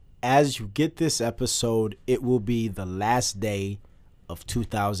as you get this episode, it will be the last day of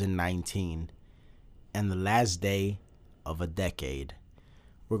 2019 and the last day of a decade.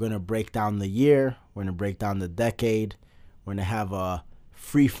 We're going to break down the year. We're going to break down the decade. We're going to have a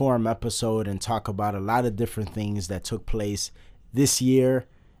free-form episode and talk about a lot of different things that took place this year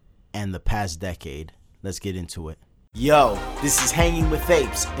and the past decade. Let's get into it. Yo, this is Hanging With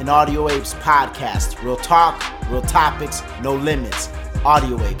Apes, an Audio Apes podcast. Real talk, real topics, no limits.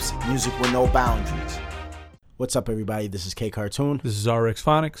 Audio Apes, music with no boundaries. What's up, everybody? This is K Cartoon. This is Rx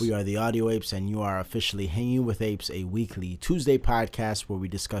Phonics. We are the Audio Apes, and you are officially Hanging With Apes, a weekly Tuesday podcast where we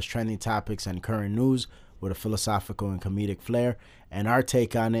discuss trending topics and current news with a philosophical and comedic flair and our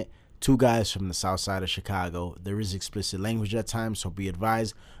take on it. Two guys from the south side of Chicago. There is explicit language at times, so be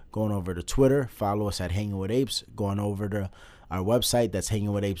advised. Going over to Twitter, follow us at Hanging With Apes. Going over to our website, that's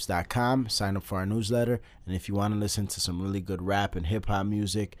hangingwithapes.com. Sign up for our newsletter. And if you want to listen to some really good rap and hip-hop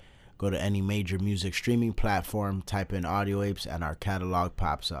music, go to any major music streaming platform, type in Audio Apes, and our catalog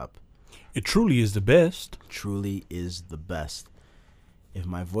pops up. It truly is the best. Truly is the best. If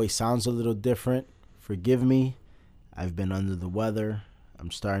my voice sounds a little different, forgive me. I've been under the weather.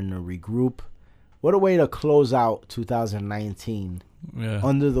 I'm starting to regroup. What a way to close out 2019. Yeah.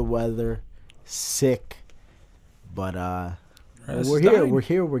 Under the weather, sick, but we're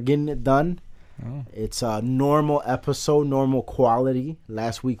here. We're getting it done. Oh. It's a normal episode, normal quality.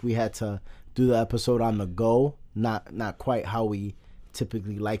 Last week we had to do the episode on the go, not quite how we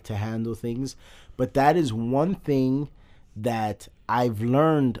typically like to handle things, but that is one thing that I've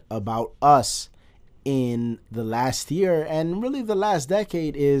learned about us in the last year and really the last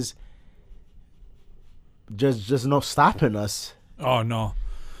decade is just no stopping us. Oh, no.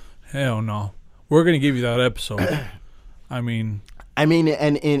 Hell no. We're going to give you that episode. I mean, and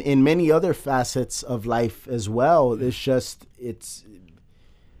in many other facets of life as well, it's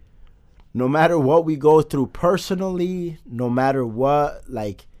no matter what we go through personally, no matter what,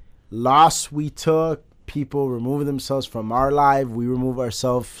 like, loss we took, people remove themselves from our life, we remove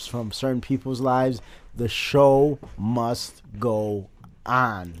ourselves from certain people's lives, the show must go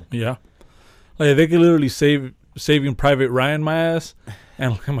on. Yeah. Like, they could literally Saving Private Ryan my ass,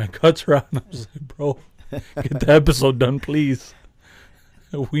 and my guts are out. And I was like, bro, get the episode done, please.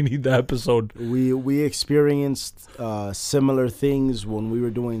 We need the episode. We experienced similar things when we were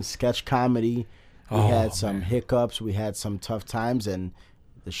doing sketch comedy. We had some hiccups. We had some tough times, and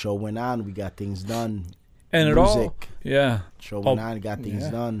the show went on. We got things done. And Music, show went on. Got things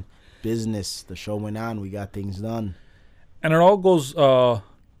done. Business, the show went on. We got things done. And it all goes.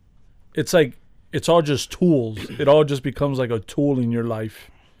 It's like it's all just tools. It all just becomes like a tool in your life.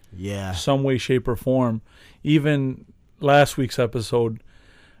 Yeah. Some way, shape, or form. Even last week's episode,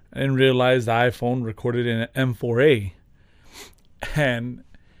 I didn't realize the iPhone recorded in an M4A. And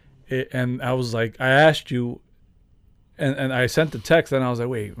I was like, I asked you, and I sent the text, and I was like,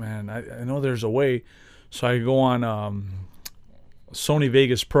 wait, man, I know there's a way. So I go on Sony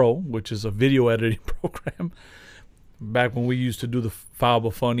Vegas Pro, which is a video editing program. Back when we used to do the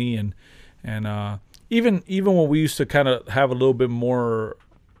File Funny and even when we used to kind of have a little bit more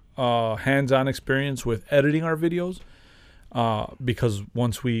hands-on experience with editing our videos, because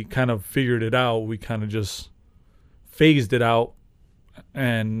once we kind of figured it out, we kind of just phased it out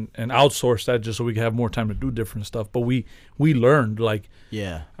and outsourced that just so we could have more time to do different stuff. But we learned, like,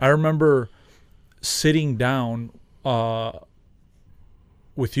 yeah. I remember sitting down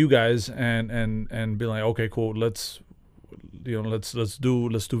with you guys and be like, okay, cool, let's do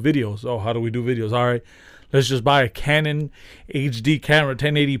videos. Oh, how do we do videos? All right, let's just buy a Canon HD camera,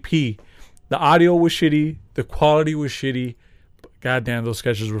 1080p. The audio was shitty, the quality was shitty. Goddamn, those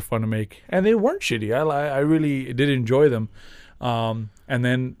sketches were fun to make, and they weren't shitty. I really did enjoy them. And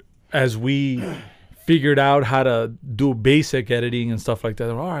then as we figured out how to do basic editing and stuff like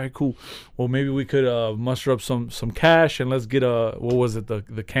that, all right, cool. Well, maybe we could muster up some cash and let's get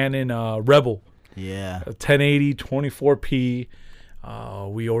the Canon Rebel. Yeah, 1080 24p.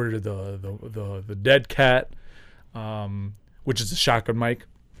 We ordered the Dead Cat, which is a shotgun mic.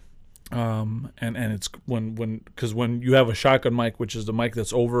 And it's because when you have a shotgun mic, which is the mic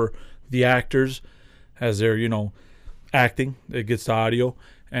that's over the actors as they're acting, it gets the audio,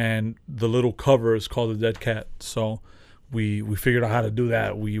 and the little cover is called the Dead Cat. So we figured out how to do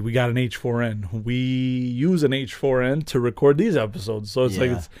that. We got an H4n. We use an H4n to record these episodes. So it's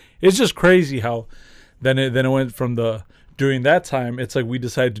like it's just crazy how then it went from during that time. It's like we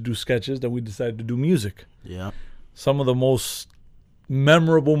decided to do sketches, then we decided to do music. Yeah, some of the most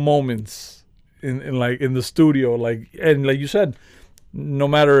memorable moments in the studio, and like you said, no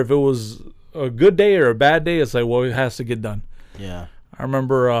matter if it was a good day or a bad day, it's like, well, it has to get done. Yeah. I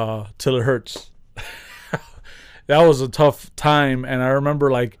remember Till It Hurts. That was a tough time, and I remember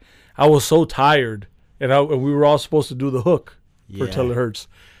like I was so tired, and we were all supposed to do the hook for Till It Hurts.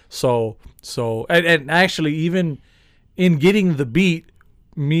 So and actually even in getting the beat,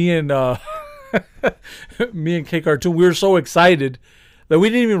 me and me and K Cartoon, we were so excited that we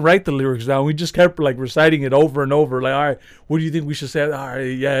didn't even write the lyrics down. We just kept like reciting it over and over. Like, all right, what do you think we should say? All right,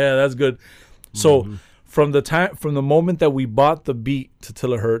 yeah, that's good. So from the moment that we bought the beat to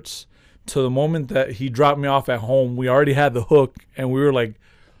Till It Hurts to the moment that he dropped me off at home, we already had the hook, and we were like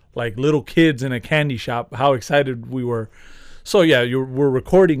little kids in a candy shop. How excited we were! So yeah, we're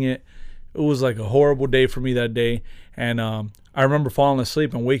recording it. It was like a horrible day for me that day, and I remember falling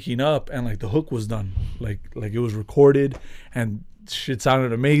asleep and waking up, and like the hook was done, like it was recorded, and shit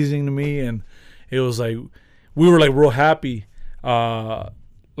sounded amazing to me, and it was like we were like real happy, and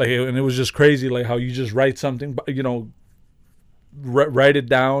it was just crazy, like how you just write something, write it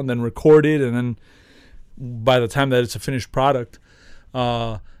down, then record it, and then by the time that it's a finished product,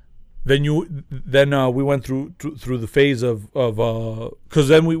 then we went through the phase of because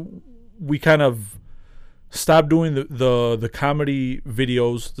then we kind of stopped doing the comedy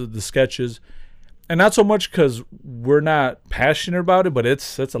videos, the sketches, and not so much because we're not passionate about it, but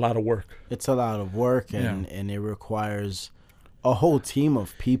it's a lot of work. It's a lot of work, and it requires a whole team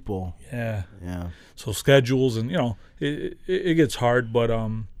of people. Yeah. So schedules, and it gets hard, but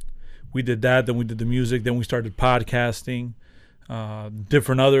we did that. Then we did the music. Then we started podcasting,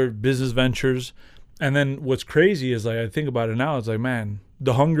 different other business ventures. And then what's crazy is, like, I think about it now, it's like, man,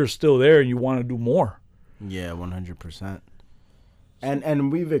 the hunger's still there, and you want to do more. Yeah, 100%.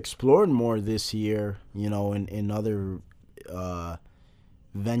 And we've explored more this year, in other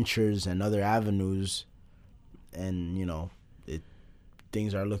ventures and other avenues, and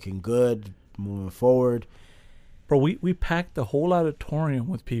things are looking good, moving forward. Bro, we packed the whole auditorium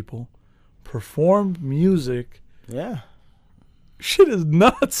with people, performed music. Yeah. Shit is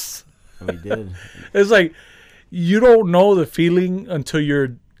nuts. We did. It's like you don't know the feeling until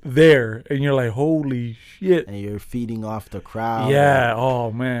you're there, and you're like, holy shit. And you're feeding off the crowd. Yeah.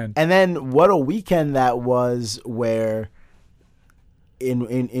 Oh man. And then what a weekend that was, where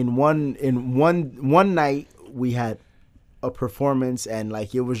in one night we had a performance, and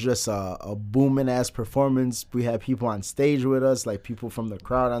like it was just a booming ass performance. We had people on stage with us, like people from the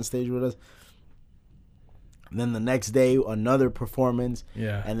crowd on stage with us. And then the next day, another performance.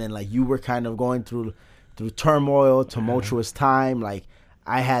 Yeah. And then like you were kind of going through turmoil, tumultuous time. Like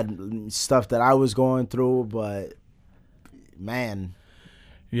I had stuff that I was going through, but man.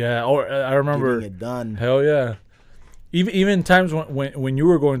 Yeah. Or I remember getting it done. Hell yeah. Even times when you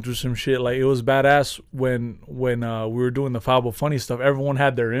were going through some shit, like it was badass when we were doing the Fable Funny stuff. Everyone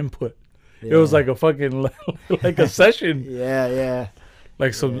had their input. Yeah. It was like a fucking like a session. Yeah.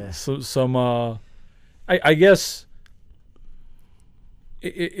 Like I guess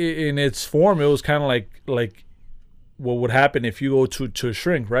in its form, it was kind of like what would happen if you go to a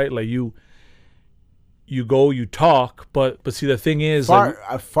shrink, right? Like you go, you talk, but see, the thing is,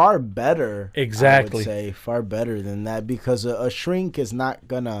 far better. Exactly. I would say far better than that, because a shrink is not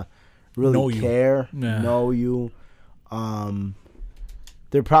gonna really know you.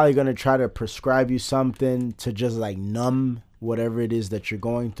 They're probably gonna try to prescribe you something to just like numb whatever it is that you're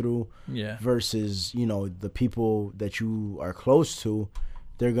going through. Yeah. Versus the people that you are close to,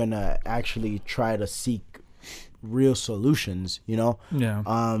 they're gonna actually try to seek real solutions. Yeah.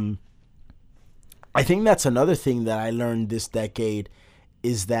 I think that's another thing that I learned this decade,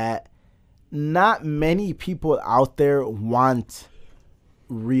 is that not many people out there want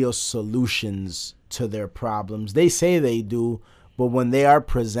real solutions to their problems. They say they do, but when they are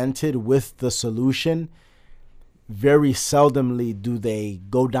presented with the solution, very seldomly do they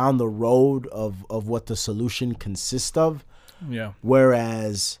go down the road of what the solution consists of. Yeah.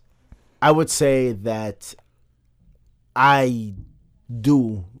 Whereas I would say that I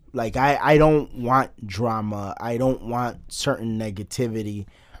do. Like, I don't want drama. I don't want certain negativity.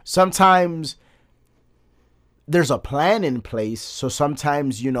 Sometimes there's a plan in place. So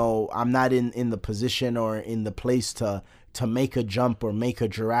sometimes, I'm not in the position or in the place to make a jump or make a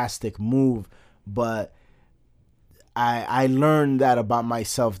drastic move. But I learned that about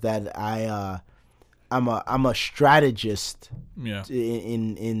myself, that I'm a strategist. Yeah.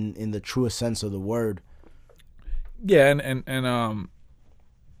 In the truest sense of the word. Yeah, and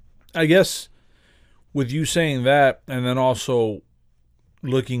I guess with you saying that, and then also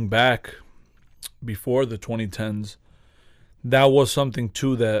looking back before the 2010s, that was something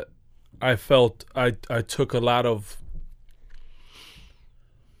too that I felt I took a lot of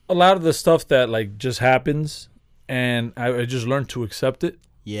the stuff that like just happens, and I just learned to accept it.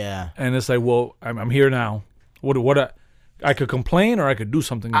 Yeah. And it's like, well, I'm here now. I could complain or I could do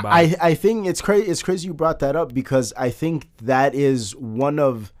something about it. I think it's crazy. It's crazy you brought that up, because I think that is one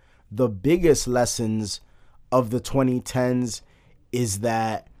of the biggest lessons of the 2010s, is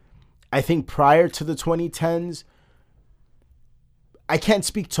that I think prior to the 2010s, I can't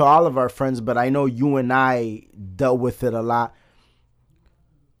speak to all of our friends, but I know you and I dealt with it a lot.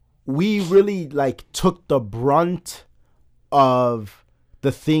 We really like took the brunt of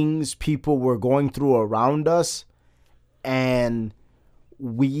the things people were going through around us, and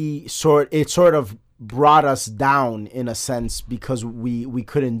it sort of brought us down in a sense, because we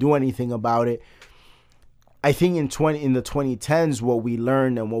couldn't do anything about it. I think in the 2010s, what we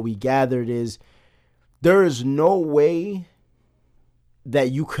learned and what we gathered is there is no way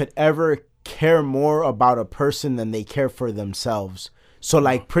that you could ever care more about a person than they care for themselves. So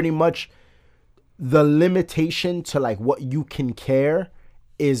like pretty much the limitation to like what you can care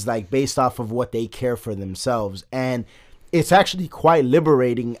is like based off of what they care for themselves. And it's actually quite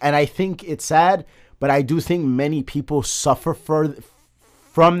liberating. And I think it's sad, but I do think many people suffer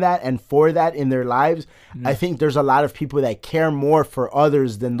from that and for that in their lives. I think there's a lot of people that care more for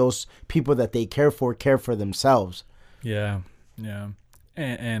others than those people that they care for themselves. Yeah.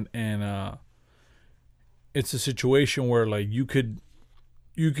 And it's a situation where like you could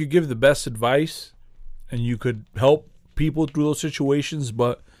give the best advice and you could help people through those situations,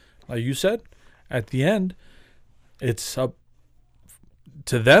 but like you said, at the end, it's up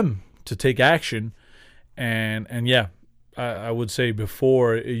to them to take action. And yeah, I would say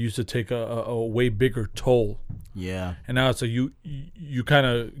before it used to take a way bigger toll. Yeah. And now it's like you kind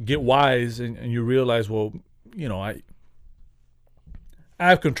of get wise and you realize, well, you know, I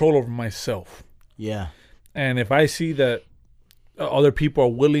have control over myself. Yeah. And if I see that other people are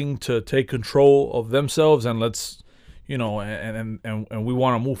willing to take control of themselves and let's, you know, and we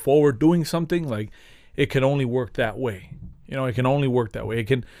want to move forward doing something, like it can only work that way. You know, it can only work that way. It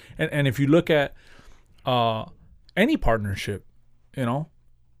can, and if you look at any partnership, you know,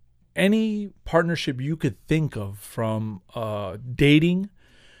 any partnership you could think of, from dating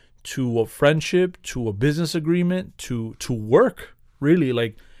to a friendship to a business agreement to work, really,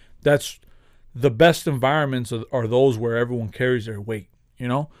 like that's the best environments are those where everyone carries their weight, you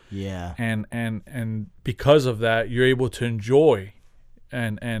know? Yeah. And because of that, you're able to enjoy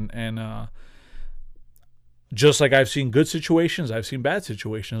and just like I've seen good situations, I've seen bad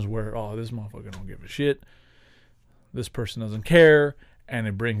situations where, oh, this motherfucker don't give a shit. This person doesn't care, and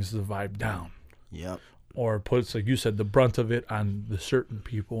it brings the vibe down. Yep. Or puts, like you said, the brunt of it on the certain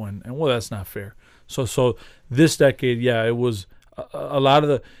people, and well, that's not fair. So this decade, yeah, it was a lot of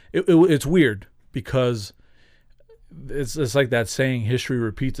the. It's weird because it's like that saying, history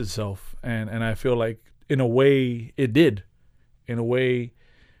repeats itself, and I feel like in a way it did, in a way,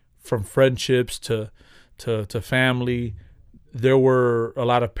 from friendships to family. There were a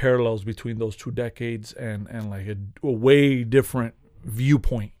lot of parallels between those 2 decades and like a way different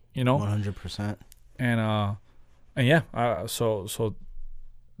viewpoint, you know? 100%. And yeah, so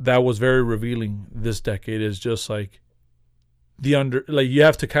that was very revealing. This decade is just like you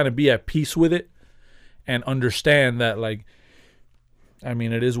have to kind of be at peace with it and understand that, like, I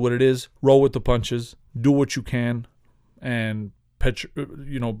mean, it is what it is. Roll with the punches, do what you can, and put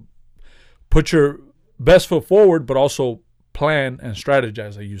your best foot forward, but also plan and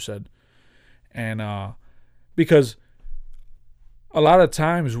strategize, like you said. And because a lot of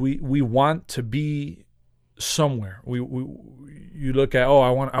times we want to be somewhere. You look at, oh,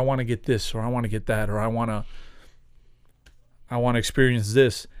 I want to get this, or I want to get that, or I want to experience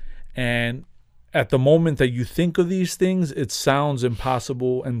this. And at the moment that you think of these things, it sounds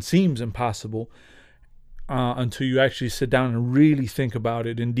impossible and seems impossible until you actually sit down and really think about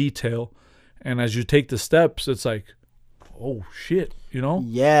it in detail. And as you take the steps, it's like, oh shit, you know?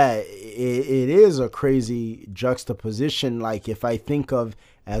 Yeah, it is a crazy juxtaposition. Like if I think of,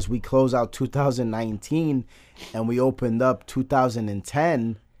 as we close out 2019 and we opened up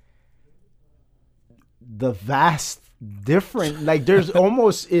 2010, the vast different, like there's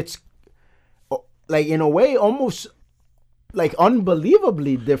almost, it's like in a way almost like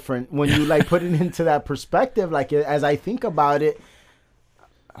unbelievably different when you like put it into that perspective. Like as I think about it,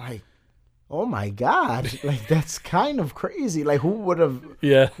 like, oh my God, like that's kind of crazy. Like who would have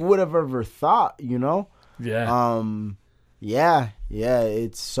ever thought, you know? Yeah.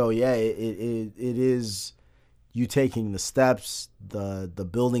 It's so, it is you taking the steps, the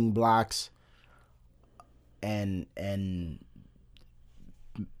building blocks, and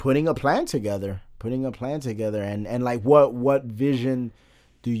putting a plan together, and like what vision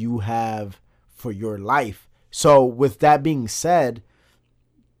do you have for your life? So with that being said,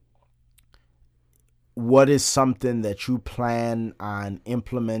 what is something that you plan on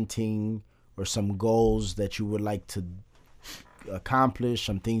implementing, or some goals that you would like to accomplish,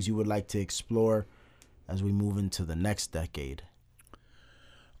 some things you would like to explore as we move into the next decade?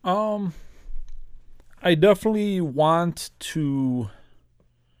 I definitely want to.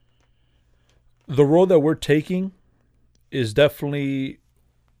 The road that we're taking is definitely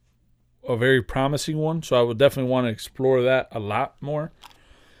a very promising one. So I would definitely want to explore that a lot more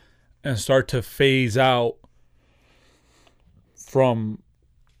and start to phase out from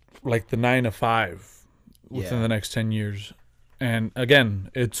like the 9 to 5 within the next 10 years. And again,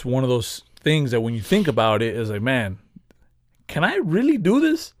 it's one of those things that when you think about it, is like, man, can I really do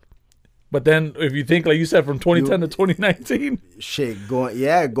this? But then if you think, like you said, from 2010 to 2019,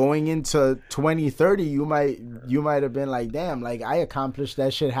 going into 2030, you might have been like, damn, like I accomplished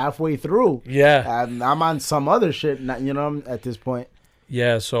that shit halfway through. Yeah. I'm on some other shit, at this point.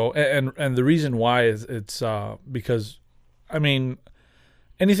 Yeah. So, and the reason why is it's because, I mean,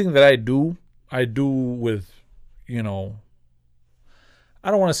 anything that I do with, I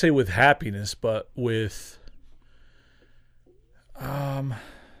don't want to say with happiness, but with,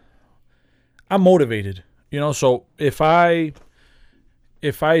 I'm motivated, so if I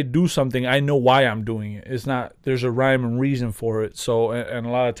do something, I know why I'm doing it. It's not, there's a rhyme and reason for it. So, and a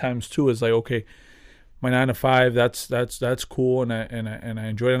lot of times too, it's like, okay, my 9 to 5, that's cool. And I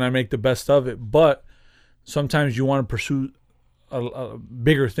enjoy it and I make the best of it. But sometimes you want to pursue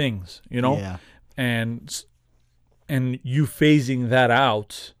bigger things, Yeah. And you phasing that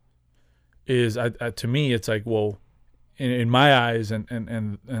out is, to me, it's like, well, in my eyes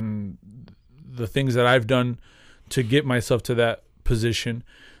and the things that I've done to get myself to that position,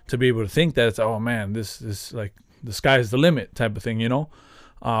 to be able to think that it's, oh man, this is like the sky's the limit type of thing,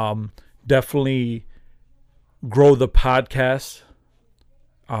 definitely grow the podcast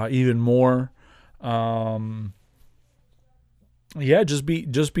even more.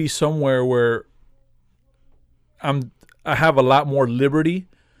 Just be somewhere where I have a lot more liberty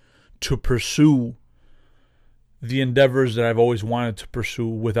to pursue the endeavors that I've always wanted to pursue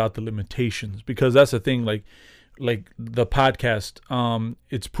without the limitations, because that's the thing, like the podcast,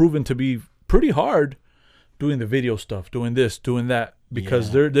 it's proven to be pretty hard doing the video stuff, doing this, doing that,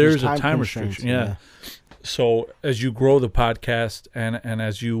 because there's a time restriction. Yeah. So as you grow the podcast and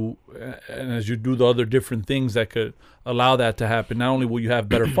as you do the other different things that could allow that to happen, not only will you have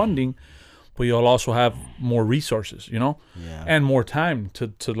better funding, but you'll also have more resources, and more time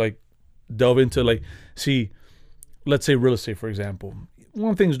to like delve into, like, see, let's say real estate, for example.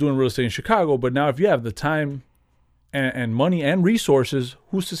 One thing's doing real estate in Chicago, but now if you have the time and money and resources,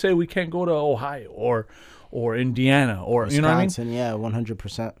 who's to say we can't go to Ohio or Indiana or Wisconsin, you know what I mean? Yeah,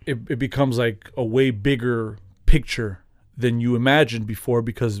 100%. It becomes like a way bigger picture than you imagined before,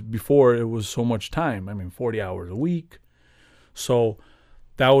 because before it was so much time. I mean, 40 hours a week. So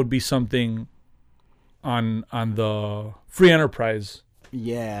that would be something on the free enterprise.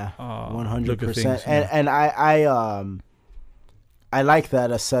 Yeah, 100%. Yeah. And I like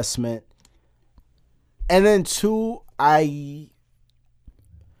that assessment. And then two, I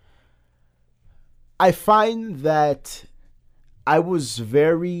find that I was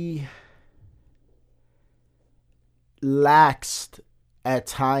very laxed at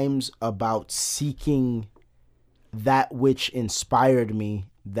times about seeking that which inspired me,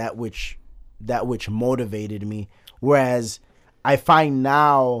 that which motivated me, whereas I find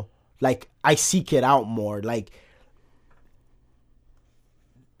now, like, I seek it out more. Like,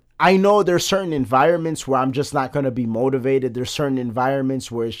 I know there's certain environments where I'm just not going to be motivated. There's certain environments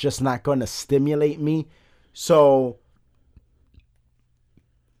where it's just not going to stimulate me. So,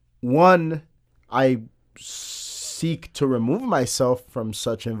 one, I seek to remove myself from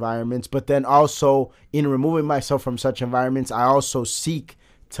such environments, but then also in removing myself from such environments, I also seek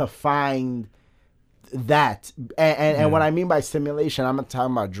to find that. And what I mean by stimulation, I'm not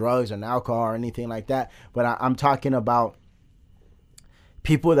talking about drugs and alcohol or anything like that, but I'm talking about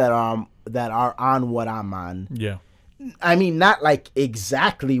people that are on what I'm on. Yeah. I mean, not like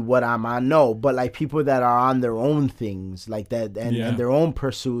exactly what I'm on, no, but like people that are on their own things like that and their own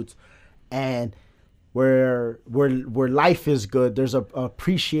pursuits, and where life is good, there's a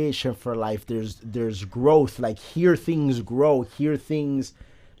appreciation for life, there's growth, like hear things grow, hear things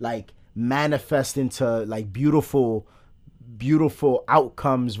like manifest into like beautiful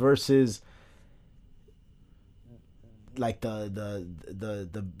outcomes, versus like the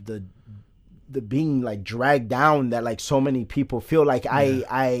being like dragged down that like so many people feel like.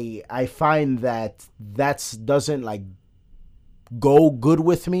 I find that doesn't like go good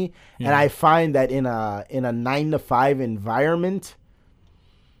with me. And I find that in a 9-to-5 environment,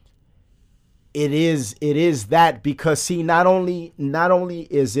 it is that, because see, not only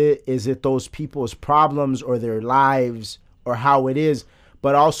is it those people's problems or their lives or how it is,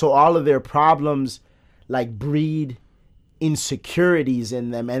 but also all of their problems like breed insecurities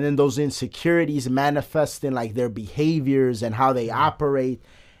in them, and then those insecurities manifest in like their behaviors and how they operate.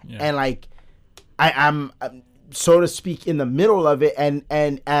 And like I'm so to speak in the middle of it,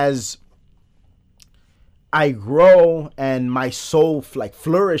 and as I grow and my soul like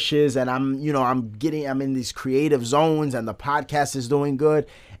flourishes, and I'm in these creative zones, and the podcast is doing good,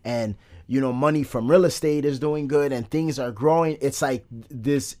 and money from real estate is doing good, and things are growing. It's like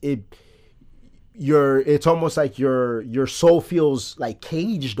it's almost like your soul feels like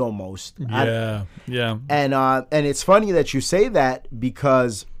caged almost. Yeah. And it's funny that you say that,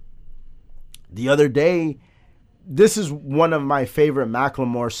 because the other day, this is one of my favorite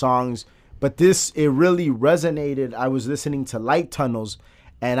Macklemore songs, but it really resonated. I was listening to Light Tunnels,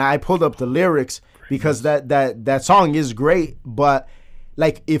 and I pulled up the lyrics because that song is great, but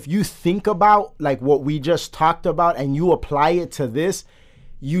like if you think about like what we just talked about and you apply it to this,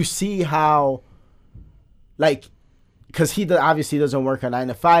 you see how, like, because he obviously doesn't work a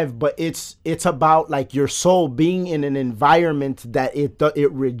 9-to-5, but it's about like your soul being in an environment that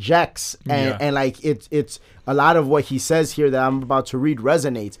it rejects, and like it's a lot of what he says here that I'm about to read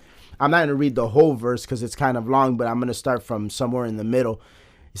resonates. I'm not going to read the whole verse because it's kind of long, but I'm going to start from somewhere in the middle.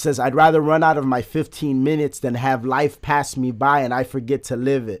 He says, "I'd rather run out of my 15 minutes than have life pass me by and I forget to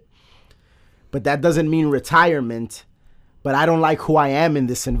live it. But that doesn't mean retirement. But I don't like who I am in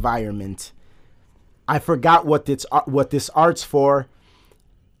this environment. I forgot what this art's for.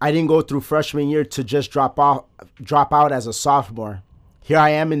 I didn't go through freshman year to just drop out as a sophomore. Here I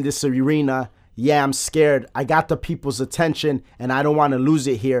am in this arena. Yeah, I'm scared. I got the people's attention and I don't want to lose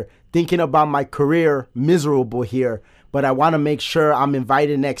it here. Thinking about my career, miserable here. But I want to make sure I'm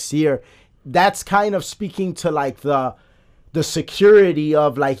invited next year." That's kind of speaking to like the security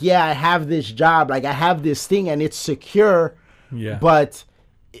of like, yeah, I have this job, like I have this thing and it's secure. Yeah. But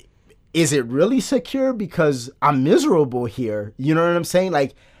is it really secure? Because I'm miserable here. You know what I'm saying?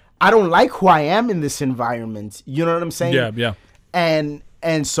 Like, I don't like who I am in this environment. You know what I'm saying? Yeah. And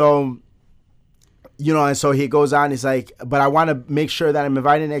so, and so he goes on, he's like, "But I want to make sure that I'm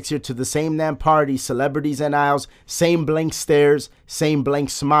invited next year to the same damn party, celebrities and aisles, same blank stares, same blank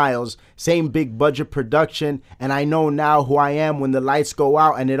smiles, same big budget production. And I know now who I am when the lights go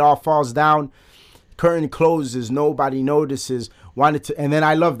out and it all falls down. Curtain closes, nobody notices. Wanted to," and then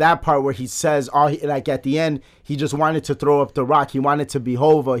I love that part where he says, like at the end, he just wanted to throw up the rock. He wanted to be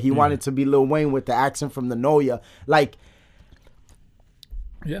Hova. He wanted to be Lil Wayne with the accent from the Noya. Like,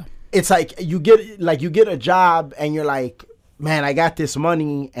 yeah. It's like you get a job and you're like, man, I got this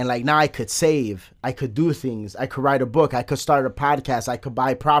money and like now I could save. I could do things. I could write a book. I could start a podcast. I could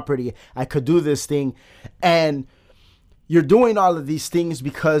buy property. I could do this thing. And you're doing all of these things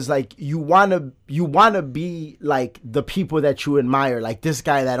because like you want to be like the people that you admire, like this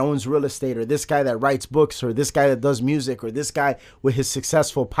guy that owns real estate, or this guy that writes books, or this guy that does music, or this guy with his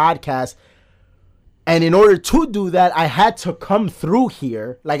successful podcast. And in order to do that, I had to come through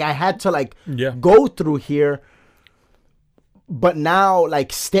here. Like I had to go through here. But now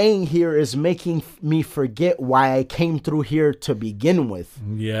like staying here is making me forget why I came through here to begin with.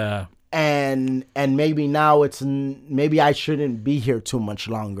 Yeah. And maybe now maybe I shouldn't be here too much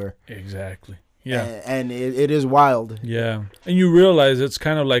longer. Exactly. Yeah. And it is wild. Yeah. And you realize it's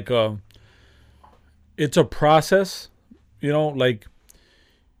kind of like it's a process, like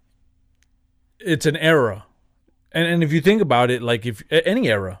it's an era. And if you think about it, like if any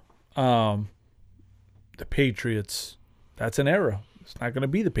era, the Patriots, that's an era. It's not going to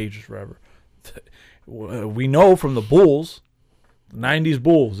be the Patriots forever. We know from the Bulls, 90s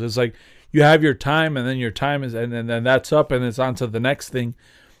Bulls, it's like you have your time and then your time is, and then that's up and it's on to the next thing.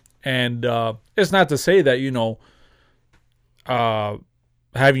 And it's not to say that,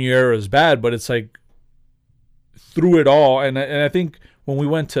 having your era is bad, but it's like through it all. And I think when we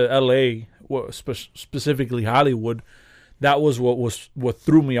went to LA, specifically Hollywood, that was what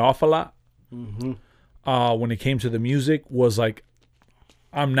threw me off a lot. Mm-hmm. When it came to the music, was like,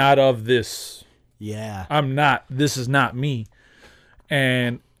 I'm not of this. Yeah. This is not me.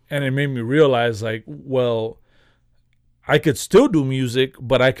 And it made me realize, like, well, I could still do music,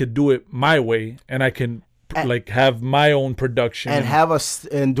 but I could do it my way, and I can like have my own production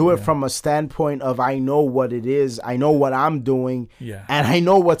and do it from a standpoint of I know what it is, I know what I'm doing, and I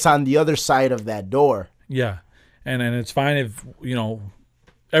know what's on the other side of that door. Yeah, and it's fine if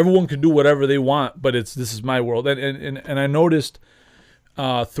everyone can do whatever they want, but this is my world. And I noticed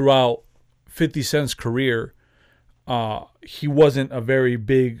throughout 50 Cent's career, he wasn't a very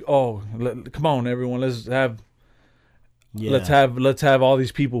big, come on everyone, let's have all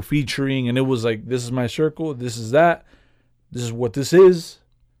these people featuring, and it was like, this is my circle, this is that, this is what this is,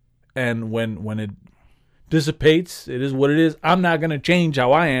 and when it dissipates, it is what it is. I'm not gonna change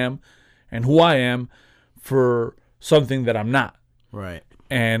how I am and who I am for something that I'm not. Right.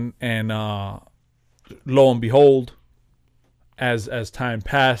 And lo and behold, as time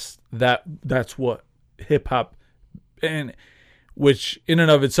passed, that's what hip hop, and which in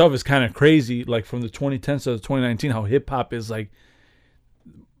and of itself is kind of crazy. Like from the 2010s to the 2019, how hip hop is like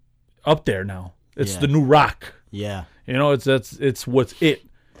up there now. It's the new rock. Yeah. You know, it's what's it.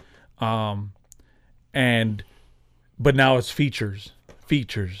 But now it's features.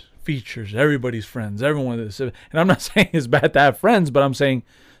 Everybody's friends. Everyone is, and I'm not saying it's bad to have friends, but I'm saying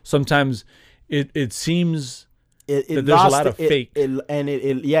sometimes it seems that there's a lot of fake.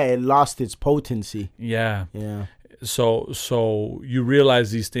 It lost its potency. Yeah. Yeah. So you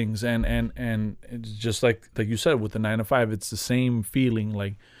realize these things, and it's just like you said with the 9 to 5, it's the same feeling.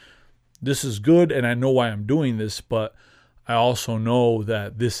 Like, this is good, and I know why I'm doing this, but I also know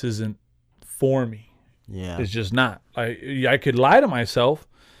that this isn't for me. Yeah. It's just not. I could lie to myself,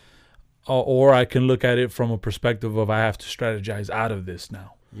 or I can look at it from a perspective of I have to strategize out of this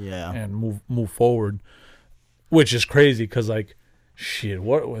now. Yeah. And move forward, which is crazy because, like, shit,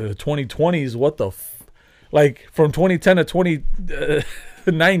 what the 2020s, what the like from 2010 to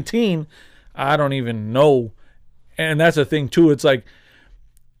 2019, I don't even know. And that's the thing too. It's like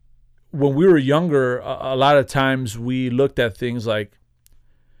when we were younger, a lot of times we looked at things like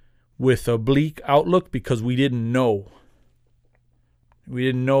with a bleak outlook because we didn't know. We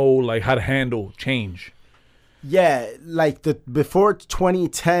didn't know like how to handle change. Yeah, like before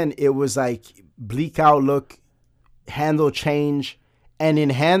 2010, it was like bleak outlook, handle change, and in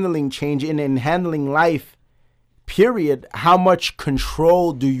handling change and in handling life, period, how much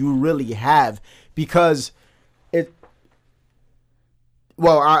control do you really have? Because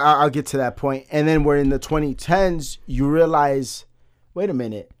I'll get to that point. And then we're in the 2010s, you realize, wait a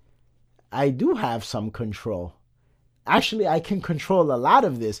minute, I do have some control. Actually, I can control a lot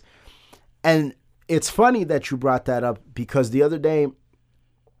of this. And it's funny that you brought that up because the other day,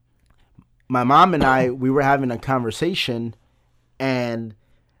 my mom and I, we were having a conversation and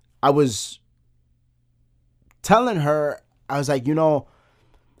I was telling her, I was like, I'm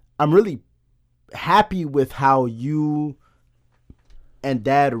really happy with how you and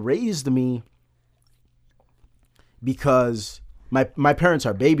Dad raised me because my parents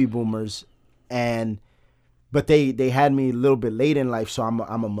are baby boomers, but they had me a little bit late in life, so I'm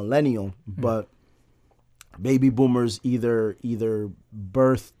a millennial. Mm-hmm. But baby boomers either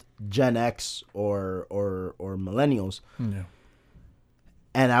birthed Gen X or millennials. Yeah.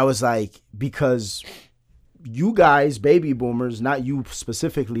 And I was like, because you guys, baby boomers, not you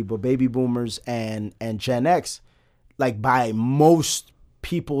specifically, but baby boomers and Gen X, like by most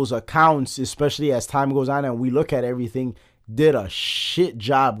people's accounts, especially as time goes on and we look at everything, did a shit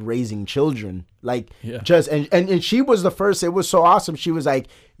job raising children. Like, yeah. And she was the first. It was so awesome. She was like,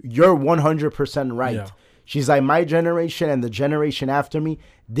 you're 100% right. Yeah. She's like, my generation and the generation after me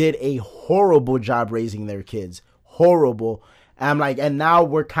did a horrible job raising their kids. Horrible. And I'm like, and now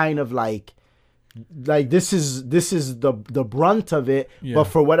we're kind of like this is the brunt of it. Yeah. But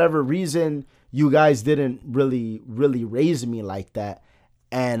for whatever reason, you guys didn't really raise me like that.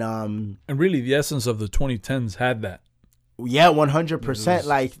 And really the essence of the 2010s had that. Yeah, 100%.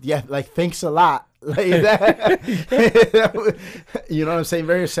 Like, yeah, like thanks a lot. Like that. You know what I'm saying?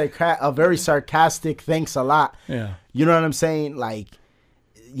 A very sarcastic thanks a lot. Yeah. You know what I'm saying? Like,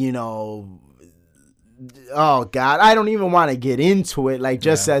 oh God, I don't even want to get into it. Like,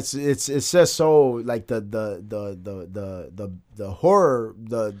 just that's it's just so like the horror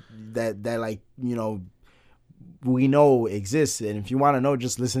that like we know exists. And if you want to know,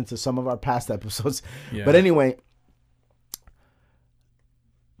 just listen to some of our past episodes. Yeah. But anyway.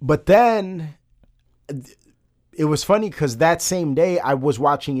 But then it was funny because that same day I was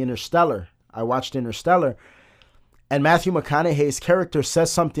watching Interstellar. I watched Interstellar, and Matthew McConaughey's character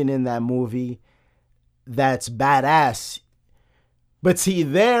says something in that movie that's badass. But see,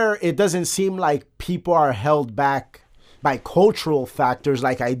 there it doesn't seem like people are held back by cultural factors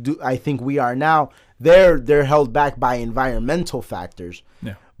like I think we are now. They're held back by environmental factors.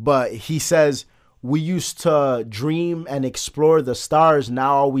 Yeah. But he says, we used to dream and explore the stars.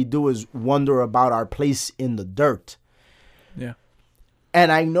 Now all we do is wonder about our place in the dirt. Yeah.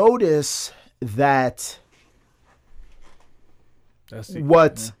 And I notice that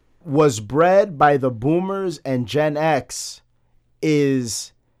what was bred by the boomers and Gen X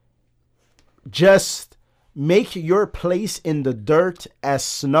is just make your place in the dirt as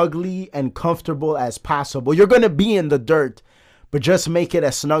snugly and comfortable as possible. You're going to be in the dirt, but just make it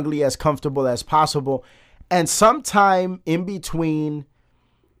as snugly as comfortable as possible. And sometime in between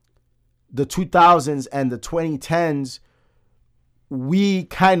the 2000s and the 2010s, we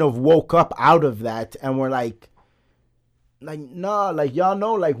kind of woke up out of that and we're like, no, like, y'all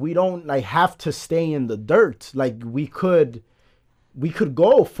know, like, we don't, like, have to stay in the dirt. Like, we could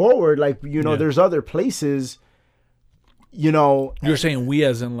go forward. Like, you know, there's other places, you know. You're saying we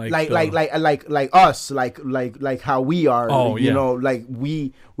as in, like us, like how we are. Oh, you know, like,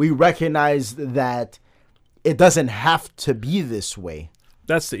 we recognize that it doesn't have to be this way.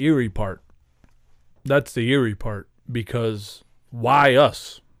 That's the eerie part. Because why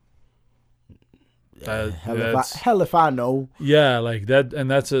us? Hell if I know. Yeah, like that,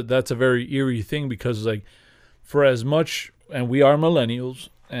 and that's a very eerie thing because, like, for as much, and we are millennials,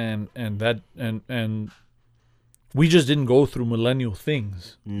 and we just didn't go through millennial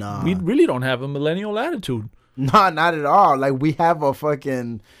things. No, we really don't have a millennial attitude. No, not at all. Like, we have a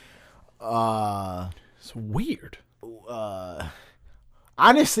fucking it's weird.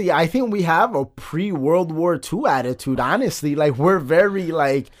 Honestly, I think we have a pre-World War II attitude. Honestly, like, we're very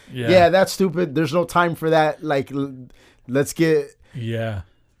like, yeah, that's stupid. There's no time for that. Like, let's get, yeah,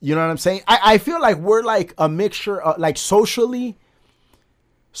 you know what I'm saying? I feel like we're like a mixture of, like, socially,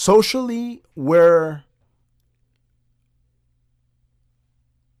 we're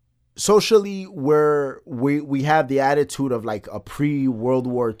we have the attitude of like a pre-World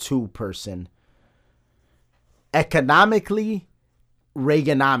War II person. Economically,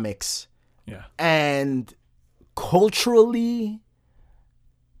 Reaganomics. Yeah. And culturally,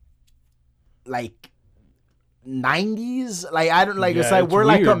 like 90s. Like, I don't like, it's like we're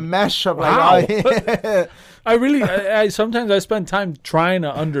weird. Like a mesh of like, wow. I sometimes I spend time trying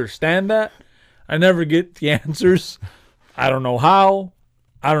to understand that. I never get the answers. I don't know how.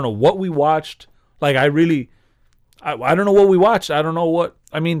 I don't know what we watched. Like, I don't know what we watched. I don't know what,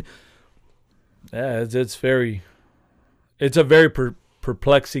 I mean, yeah, it's a very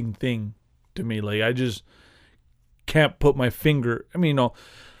perplexing thing to me. Like, I just can't put my finger. I mean, you know,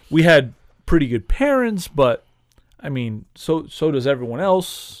 we had pretty good parents, but I mean, so does everyone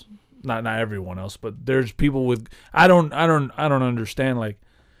else. Not everyone else, but there's people with. I don't understand. Like,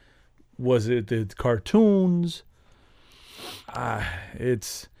 was it the cartoons?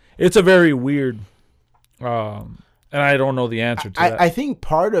 It's a very weird. And I don't know the answer to that. I think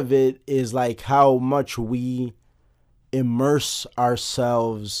part of it is like how much we immerse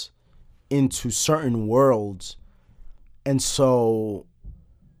ourselves into certain worlds. And so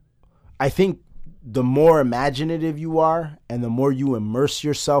I think the more imaginative you are and the more you immerse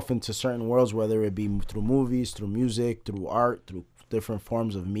yourself into certain worlds, whether it be through movies, through music, through art, through different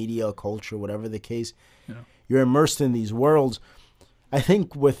forms of media, culture, whatever the case, you're immersed in these worlds. I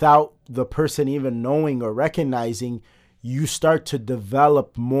think without the person even knowing or recognizing, you start to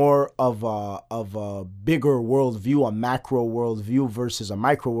develop more of a bigger worldview, a macro worldview versus a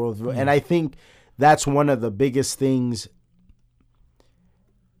micro worldview. And I think that's one of the biggest things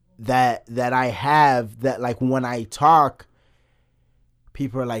that I have, that like when I talk,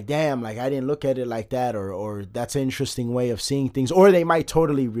 people are like, damn, like I didn't look at it like that, or that's an interesting way of seeing things, or they might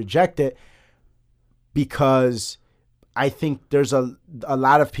totally reject it, because I think there's a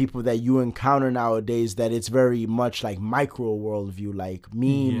lot of people that you encounter nowadays that it's very much like micro worldview, like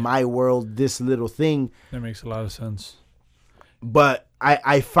me, my world, this little thing. That makes a lot of sense. But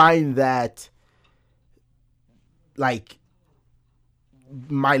I find that like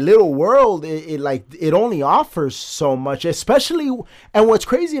my little world, it only offers so much, especially, and what's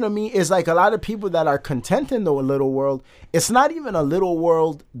crazy to me is like a lot of people that are content in the little world, it's not even a little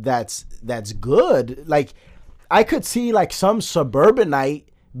world that's good. Like, I could see like some suburbanite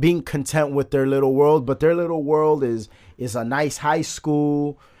being content with their little world, but their little world is a nice high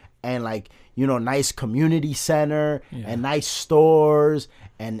school and like, you know, nice community center and nice stores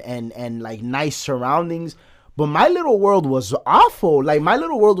and like nice surroundings. But my little world was awful. Like, my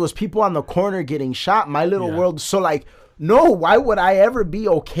little world was people on the corner getting shot. My little world. So like, no, why would I ever be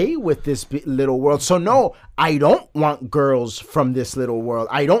okay with this little world? So no, I don't want girls from this little world.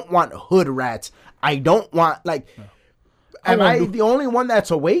 I don't want hood rats. I don't want, like, am I the only one that's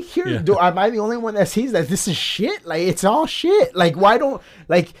awake here? Am I the only one that sees that this is shit? Like, it's all shit. Like, why don't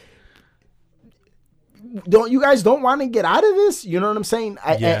you guys don't want to get out of this? You know what I'm saying?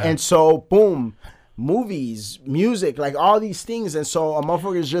 And so, boom, movies, music, like all these things. And so a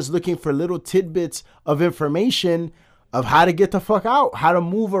motherfucker is just looking for little tidbits of information of how to get the fuck out, how to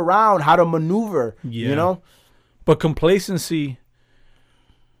move around, how to maneuver. Yeah. You know. But complacency,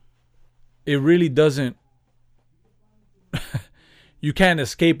 it really doesn't. You can't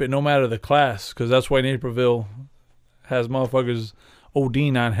escape it no matter the class, because that's why Naperville has motherfuckers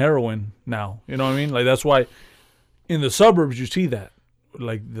ODing on heroin now. You know what I mean? Like, that's why in the suburbs you see that.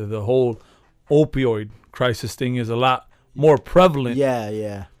 Like, the whole opioid crisis thing is a lot more prevalent. Yeah,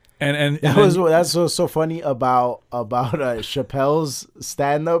 yeah. And that's what's so funny about Chappelle's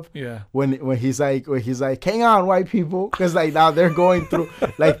stand up. Yeah. When he's like hang on, white people, because like now they're going through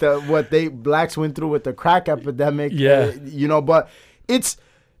like what blacks went through with the crack epidemic. Yeah. You know, but it's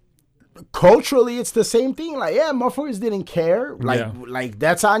culturally it's the same thing. Like, yeah, motherfuckers didn't care. Like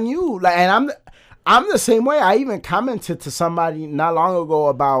that's on you. Like, and I'm the same way. I even commented to somebody not long ago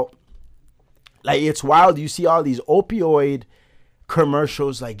about, like, it's wild. You see all these opioid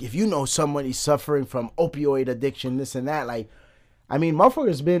commercials, like, if you know somebody suffering from opioid addiction, this and that, like, I mean,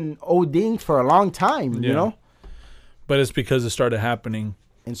 motherfuckers been ODing for a long time, you know? But it's because it started happening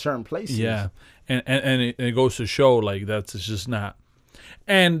in certain places. Yeah. And it goes to show, like, it's just not.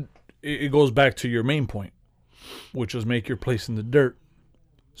 And it goes back to your main point, which was make your place in the dirt.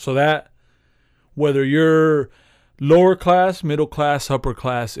 So that, whether you're lower class, middle class, upper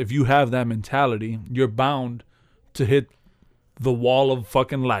class, if you have that mentality, you're bound to hit the wall of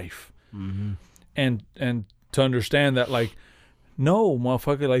fucking life. Mm-hmm. And to understand that, like, no,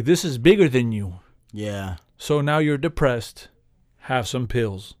 motherfucker, like, this is bigger than you. Yeah. So now you're depressed, have some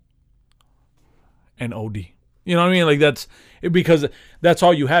pills and OD. You know what I mean? Like, because that's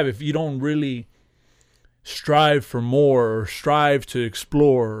all you have. If you don't really strive for more, or strive to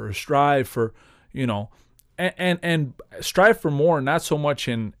explore, or strive for, you know, and strive for more, not so much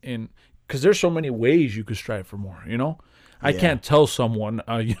in because there's so many ways you could strive for more, you know? I can't tell someone,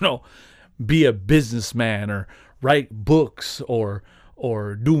 you know, be a businessman or write books or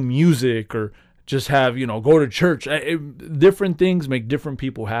do music or just have, you know, go to church. Different things make different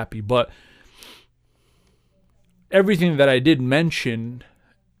people happy. But everything that I did mention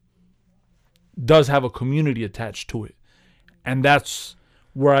does have a community attached to it. And that's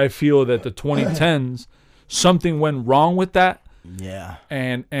where I feel that the 2010s, something went wrong with that. Yeah.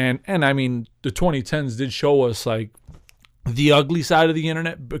 And I mean, the 2010s did show us, like, the ugly side of the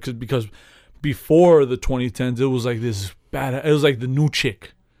internet, because before the 2010s it was like this bad, it was like the new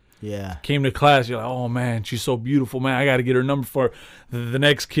chick came to class, you're like, oh man, she's so beautiful, man, I gotta get her number for the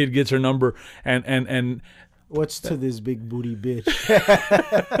next kid gets her number, and what's to this big booty bitch?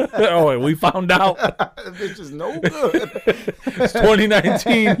 Oh, we found out. Bitch is no good. It's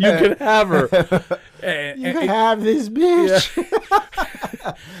 2019. You can have her. You can have this bitch. Yeah.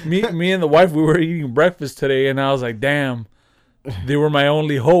 me and the wife, we were eating breakfast today, and I was like, damn, they were my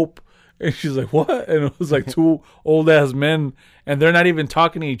only hope. And she's like, what? And it was like two old ass men, and they're not even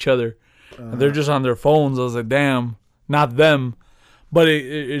talking to each other. And they're just on their phones. I was like, damn, not them. But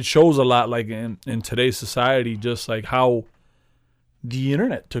it shows a lot, like, in today's society, just like how the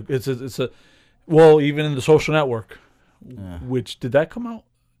internet took it's a well, even in the Social Network, which did that come out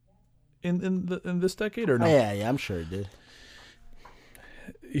in this decade or no? Yeah, I'm sure it did.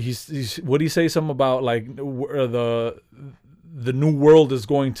 He's what do you say? Something about, like, the new world is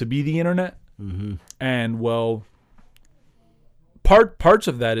going to be the internet, and well, parts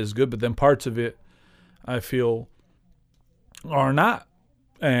of that is good, but then parts of it, I feel, are not,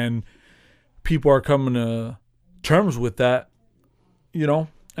 and people are coming to terms with that, you know.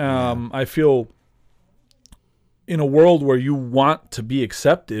 I feel in a world where you want to be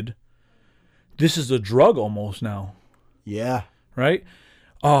accepted, this is a drug almost now. Yeah. Right?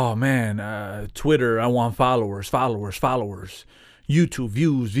 Oh man, Twitter, I want followers. YouTube,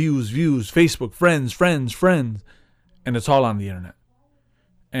 views. Facebook, friends, and it's all on the internet.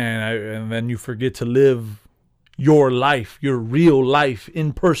 And then you forget to live your life, your real life,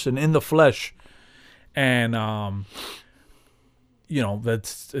 in person, in the flesh, and you know,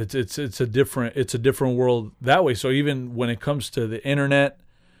 it's a different world that way. So even when it comes to the internet,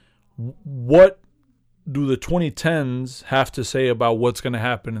 what do the 2010s have to say about what's going to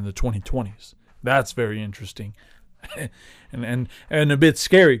happen in the 2020s? That's very interesting, and a bit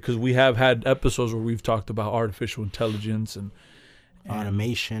scary, because we have had episodes where we've talked about artificial intelligence and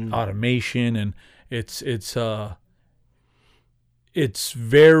automation, and it's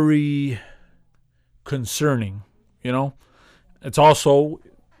very concerning, you know. It's also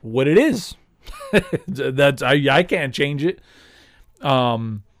what it is. That's I can't change it.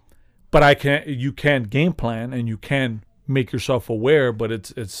 But you can game plan, and you can make yourself aware,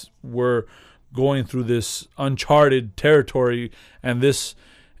 but we're going through this uncharted territory, and this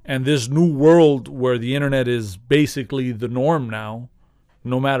And this new world where the internet is basically the norm now,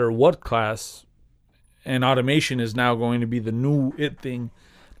 no matter what class, and automation is now going to be the new it thing.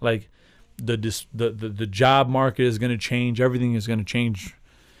 Like the job market is going to change. Everything is going to change.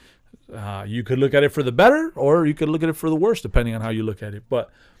 You could look at it for the better, or you could look at it for the worse, depending on how you look at it. But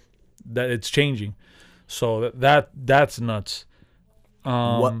that it's changing, so that's nuts.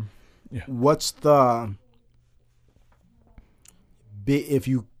 What's the if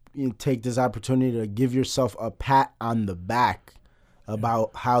you take this opportunity to give yourself a pat on the back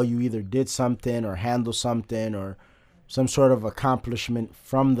about how you either did something or handled something or some sort of accomplishment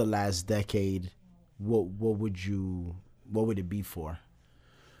from the last decade, what would it be for?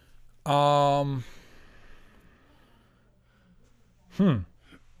 Damn,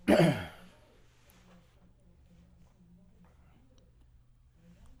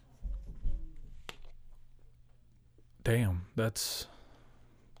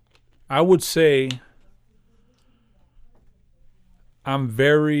 I would say I'm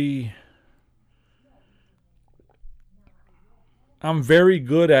very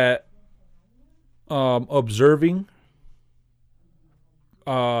good at observing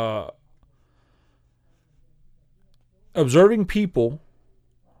people,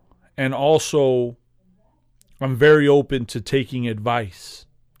 and also I'm very open to taking advice.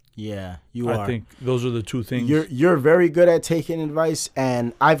 Yeah, you are. I think those are the two things. You're very good at taking advice,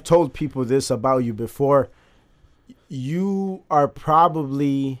 and I've told people this about you before. You are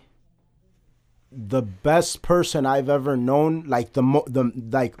probably the best person I've ever known. Like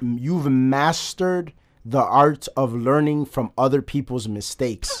you've mastered the art of learning from other people's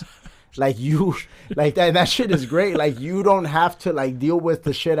mistakes. Like that shit is great. Like you don't have to like deal with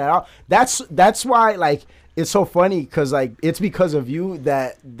the shit at all. That's why like it's so funny, because like it's because of you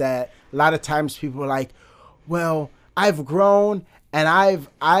that a lot of times people are like, well, I've grown and I've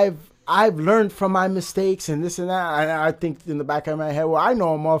learned from my mistakes and this and that. And I think in the back of my head, well, I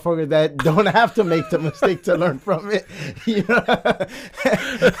know a motherfucker that don't have to make the mistake to learn from it. You know?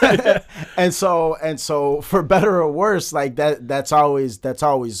 and so for better or worse, like that's always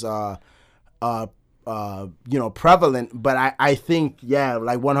prevalent. But I think, yeah,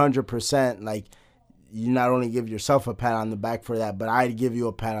 like 100%, like you not only give yourself a pat on the back for that, but I'd give you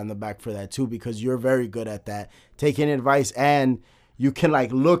a pat on the back for that too, because you're very good at that, taking advice, and you can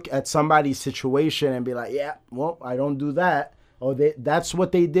like look at somebody's situation and be like, yeah, well, I don't do that. Oh, that's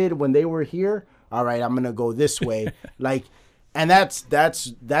what they did when they were here. All right, I'm gonna go this way. Like, and that's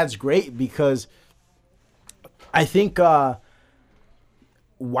great, because I think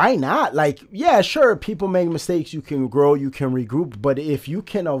why not? Like, yeah, sure, people make mistakes. You can grow, you can regroup, but if you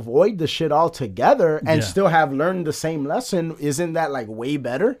can avoid the shit altogether and still have learned the same lesson, isn't that like way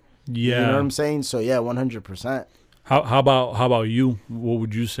better? Yeah, you know what I'm saying? So yeah, 100%. How about you? What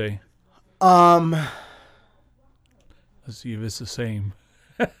would you say? Let's see if it's the same.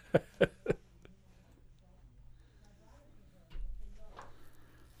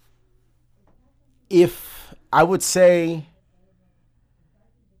 If I would say,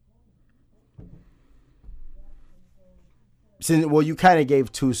 well, you kind of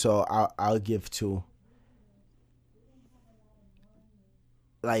gave two, so I'll give two.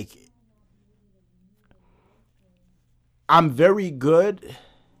 Like, I'm very good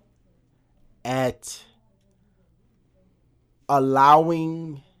at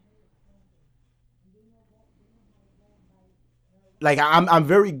allowing, like I'm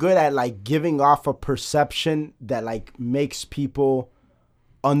very good at like giving off a perception that like makes people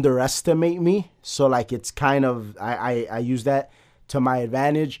underestimate me. So like it's kind of I use that to my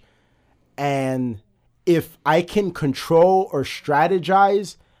advantage, and if I can control or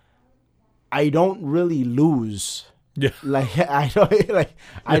strategize, I don't really lose. Yeah. Like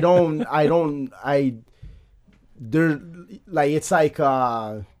there, like it's like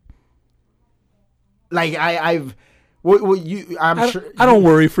I've what you I'm sure I don't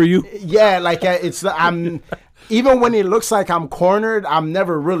worry for you. Yeah, like it's I'm even when it looks like I'm cornered, I'm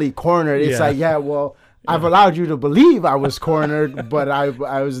never really cornered. It's like, yeah, well, I've allowed you to believe I was cornered, but I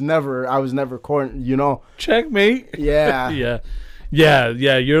was never cornered, you know. Checkmate. Yeah. Yeah,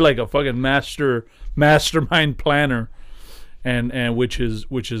 you're like a fucking mastermind planner, and which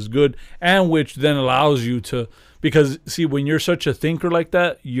is good, and which then allows you to, because see, when you're such a thinker like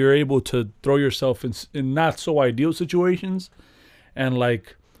that, you're able to throw yourself in not so ideal situations, and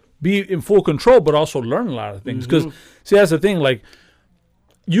like be in full control, but also learn a lot of things. Because see, that's the thing. Like,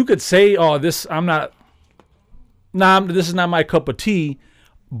 you could say, "Oh, this is not my cup of tea,"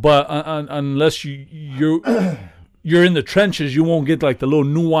 but unless you're in the trenches, you won't get like the little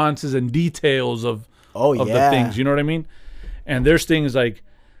nuances and details of the things. You know what I mean? And there's things like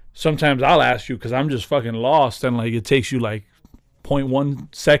sometimes I'll ask you because I'm just fucking lost, and like it takes you like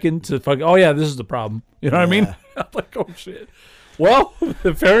 0.1 second to fucking, oh yeah, this is the problem. You know what I mean? I'm like, oh shit. Well,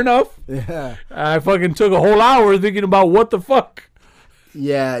 fair enough. Yeah. I fucking took a whole hour thinking about what the fuck.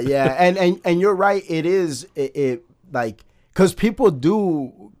 Yeah, and you're right. It is it like because people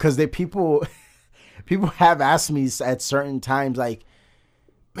people have asked me at certain times like,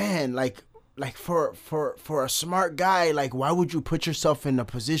 man, like for a smart guy, like why would you put yourself in a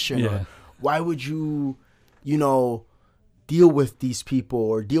position, Yeah. or why would you deal with these people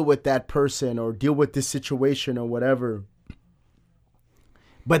or deal with that person or deal with this situation or whatever.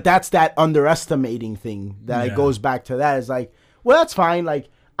 But that's that underestimating thing that it goes back to that. It's like, well, that's fine. Like,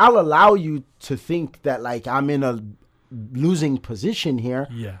 I'll allow you to think that, like, I'm in a losing position here.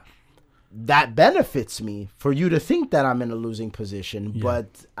 Yeah. That benefits me for you to think that I'm in a losing position. Yeah.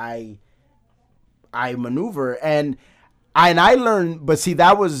 But I maneuver and I learned, but see,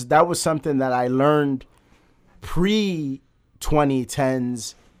 that was something that I learned pre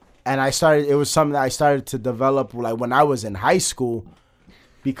 2010s. And it was something that I started to develop like when I was in high school.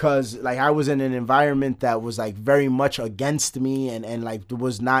 Because like I was in an environment that was like very much against me and like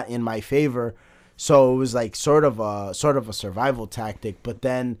was not in my favor, so it was like sort of a survival tactic. But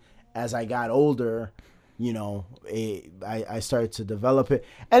then as I got older, I started to develop it,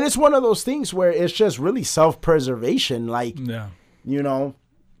 and it's one of those things where it's just really self-preservation. Like, it's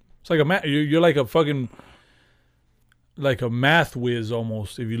like you're like a fucking like a math whiz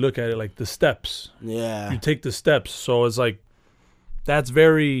almost. If you look at it, like the steps. Yeah, you take the steps, so it's like. That's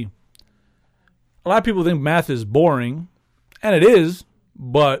very. A lot of people think math is boring, and it is,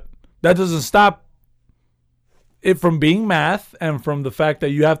 but that doesn't stop it from being math and from the fact that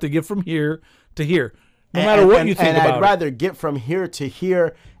you have to get from here to here, no matter what you think about it. And I'd rather get from here to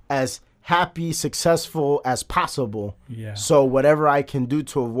here as happy, successful as possible. Yeah. So whatever I can do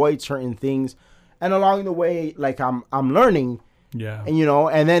to avoid certain things, and along the way, like I'm learning. Yeah. And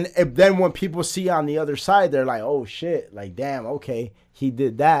and then when people see on the other side, they're like, "Oh shit, like damn, okay, he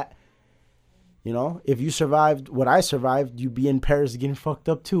did that." If you survived what I survived, you'd be in Paris getting fucked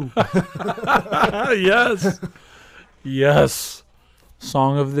up too. Yes. Yes.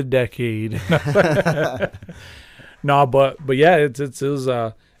 Song of the decade. No, but yeah, it's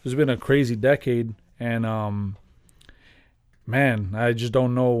been a crazy decade, and man, I just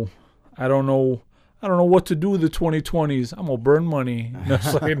don't know. I don't know what to do with the 2020s. I'm gonna burn money.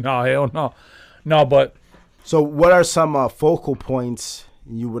 It's like, no, hell no. No, but so what are some focal points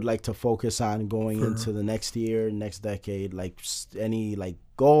you would like to focus on going into the next year, next decade? Like any like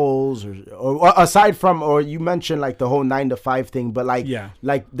goals or aside from, or you mentioned like the whole 9 to 5 thing, but like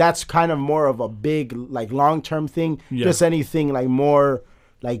like that's kind of more of a big like long-term thing. Yeah. Just anything like more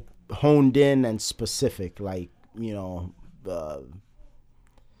like honed in and specific, like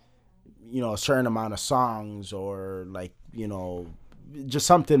a certain amount of songs or like, just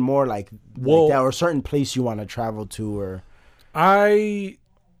something more like that, or a certain place you want to travel to. Or I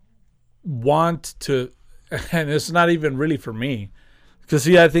want to, and it's not even really for me, because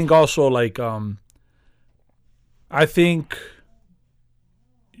see, I think also like, I think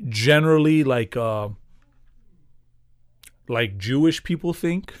generally like Jewish people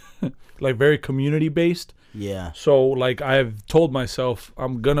think like very community based. Yeah. So, like, I've told myself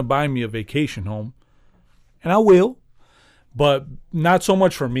I'm going to buy me a vacation home. And I will. But not so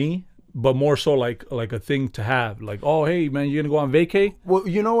much for me, but more so like a thing to have. Like, oh, hey, man, you're going to go on vacay? Well,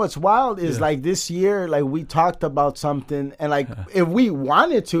 what's wild is, like, this year, like, we talked about something. And, like, if we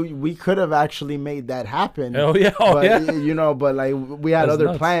wanted to, we could have actually made that happen. Oh, yeah. But, like, we had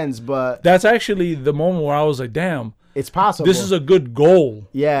other plans. But that's actually the moment where I was like, damn. It's possible. This is a good goal.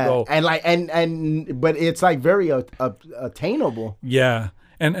 Yeah, though. And like but it's like very attainable. Yeah,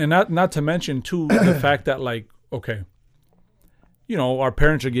 and not to mention too the fact that like, okay, our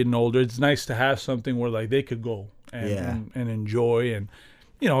parents are getting older. It's nice to have something where like they could go and enjoy, and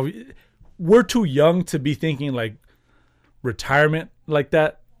we're too young to be thinking like retirement like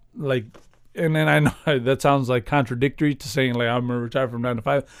that, like. And then I know that sounds like contradictory to saying like I'm gonna retire from 9 to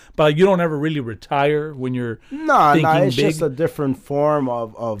 5, but like, you don't ever really retire when you're thinking it's big. just a different form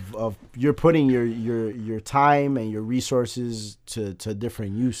of you're putting your time and your resources to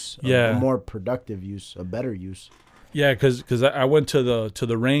different use, a more productive use, a better use. Yeah, because I went to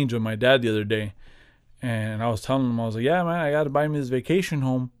the range with my dad the other day, and I was telling him, I was like, yeah, man, I got to buy me this vacation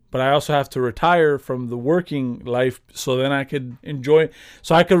home. But I also have to retire from the working life so then I could enjoy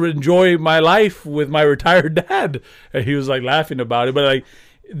my life with my retired dad. And he was like laughing about it. But like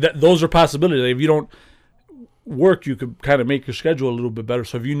those are possibilities. Like, if you don't, work, you could kind of make your schedule a little bit better.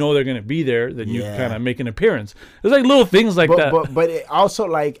 So if you know they're going to be there, then you can Yeah. kind of make an appearance. There's like little things like that. But it also,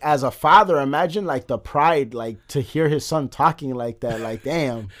 like, as a father, imagine like the pride, like, to hear his son talking like that. Like,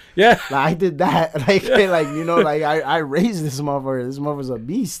 damn, Yeah. like, I did that. Like, like, you know, like I raised this motherfucker. This motherfucker's a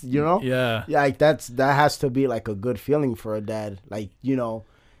beast. You know. Yeah. Yeah. Like that has to be like a good feeling for a dad. Like, you know.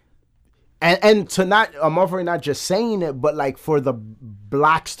 And to not a motherfucker not just saying it, but like for the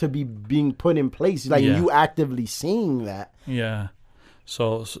blocks to be being put in place, like Yeah. you actively seeing that. Yeah.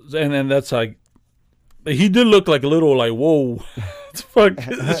 So and then that's like, he did look like a little like, whoa, fuck,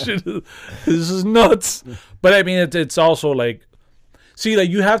 this is nuts. But I mean, it's also like, see, like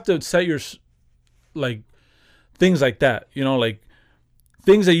you have to set your, like, things like that, you know, like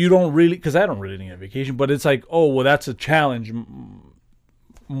things that you don't really, because I don't really need a vacation, but it's like, oh, well, that's a challenge,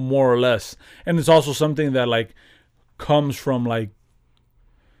 more or less. And it's also something that like comes from like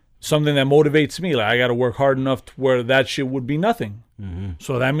something that motivates me. Like I got to work hard enough to where that shit would be nothing. Mm-hmm.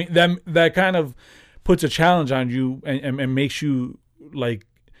 So that kind of puts a challenge on you and makes you like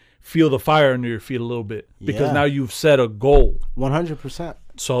feel the fire under your feet a little bit, because now you've set a goal. 100%.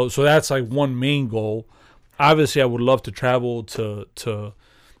 So that's like one main goal. Obviously, I would love to travel to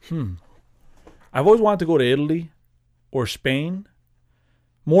I've always wanted to go to Italy or Spain.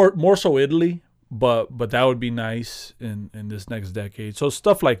 More so Italy, but that would be nice in this next decade. So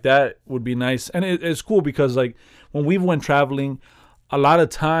stuff like that would be nice, and it's cool because like when we went traveling, a lot of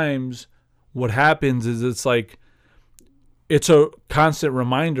times what happens is it's like it's a constant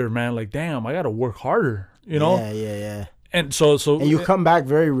reminder, man. Like, damn, I got to work harder, you know? Yeah. And so and you come back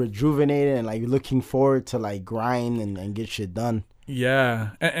very rejuvenated and like looking forward to like grind and get shit done. Yeah,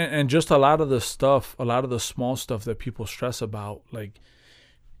 and just a lot of the stuff, a lot of the small stuff that people stress about, like,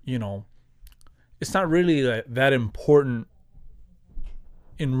 you know, it's not really that important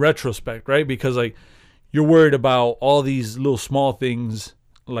in retrospect, right? Because like you're worried about all these little small things,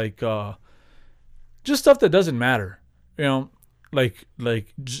 like just stuff that doesn't matter, you know, like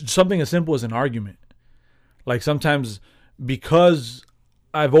something as simple as an argument. Like sometimes because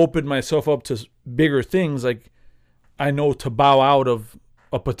I've opened myself up to bigger things, like I know to bow out of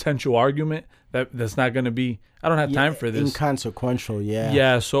a potential argument that's not going to be, I don't have time for this. Inconsequential, yeah.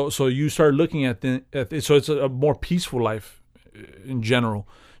 Yeah, so you start looking at so it's a more peaceful life in general,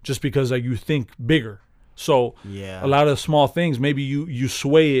 just because like you think bigger. So a lot of small things, maybe you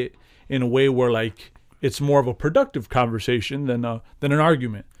sway it in a way where like it's more of a productive conversation than an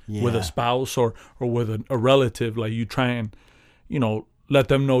argument with a spouse or with a relative. Like you try and, you know, let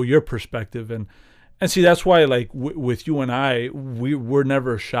them know your perspective. And see, that's why like with you and I, we're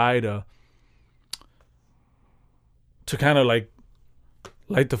never shy to kind of like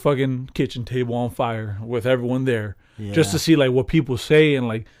light the fucking kitchen table on fire with everyone there, just to see like what people say and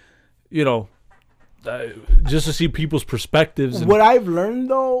like, you know, just to see people's perspectives. What I've learned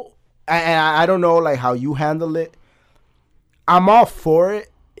though, and I don't know like how you handle it, I'm all for it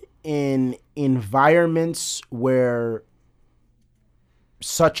in environments where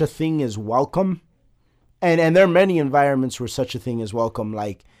such a thing is welcome, and there are many environments where such a thing is welcome.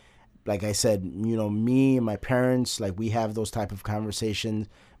 Like I said, you know, me and my parents, like we have those type of conversations.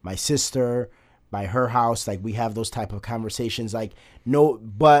 My sister, by her house, like we have those type of conversations. Like no,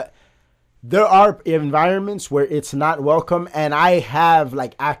 but there are environments where it's not welcome, and I have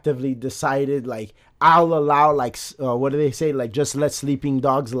like actively decided like I'll allow like what do they say, like just let sleeping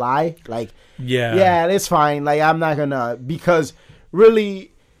dogs lie. Like yeah, it's fine. Like I'm not gonna, because really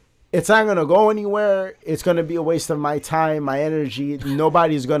it's not gonna go anywhere. It's gonna be a waste of my time, my energy.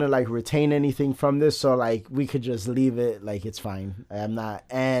 Nobody's gonna like retain anything from this, so like we could just leave it. Like it's fine. I'm not,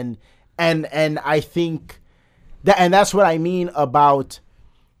 and I think that, and that's what I mean about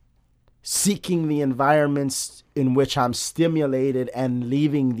seeking the environments in which I'm stimulated and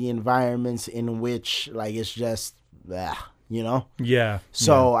leaving the environments in which like it's just you know.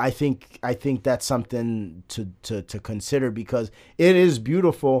 So I think that's something to consider, because it is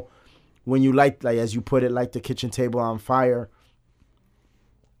beautiful when you like as you put it, light the kitchen table on fire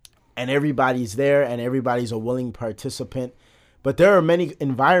and everybody's there and everybody's a willing participant. But there are many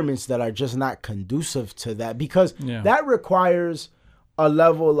environments that are just not conducive to that, because that requires a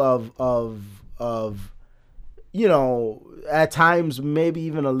level of you know, at times maybe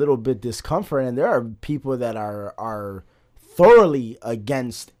even a little bit discomfort, and there are people that are thoroughly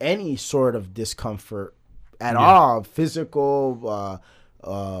against any sort of discomfort at all, physical,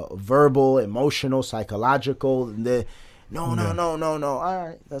 verbal, emotional, psychological. No. All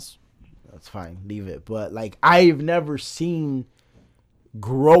right, that's fine, leave it. But like I've never seen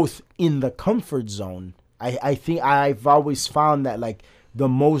growth in the comfort zone. I think I've always found that like the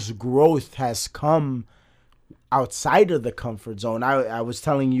most growth has come outside of the comfort zone. I was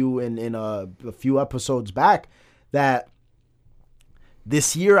telling you in a few episodes back that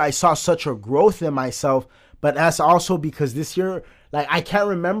this year I saw such a growth in myself, but that's also because this year, like, I can't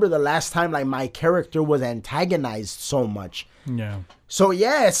remember the last time like my character was antagonized so much. Yeah. So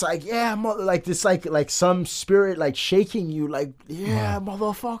yeah, it's like, yeah, like this, like some spirit like shaking you, like, yeah,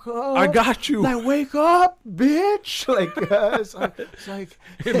 motherfucker, I got you. Like, wake up, bitch. Like, it's like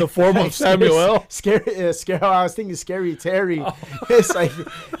In the form of Samuel L. Scary. I was thinking Scary Terry. Oh. It's like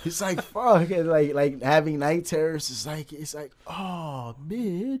fuck, and like having night terrors. It's like, oh,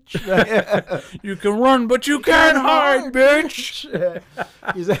 bitch. You can run, but you can't hide, bitch.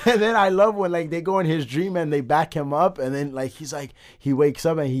 And then I love when like they go in his dream and they back him up, and then like he's like, he wakes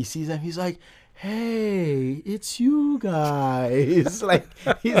up and he sees them. He's like, hey, it's you guys. Like,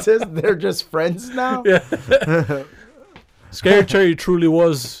 he says they're just friends now. Yeah. Scary Terry truly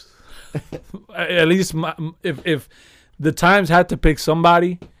was, at least if the Times had to pick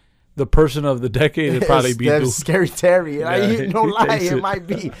somebody, the person of the decade would probably be Scary Terry. Yeah, no lie, it might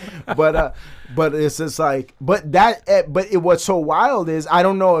be. But it's just like, but what's so wild is, I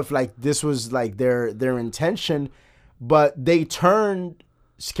don't know if like this was like their intention, but they turned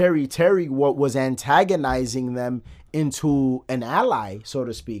Scary Terry, what was antagonizing them, into an ally, so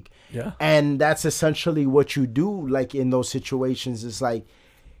to speak. Yeah. And that's essentially what you do, like, in those situations. It's like,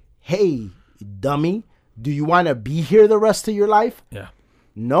 hey, dummy, do you want to be here the rest of your life? Yeah.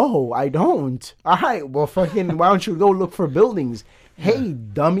 No, I don't. All right, well, fucking, why don't you go look for buildings? Hey,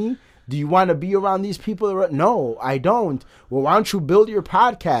 dummy, do you want to be around these people? No, I don't. Well, why don't you build your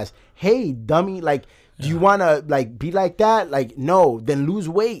podcast? Hey, dummy, like, do you want to like be like that? Like, no, then lose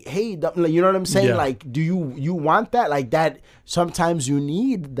weight. Hey, you know what I'm saying? Yeah. Like, do you want that? Like that, sometimes you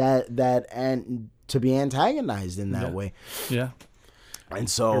need that and to be antagonized in that way. Yeah. And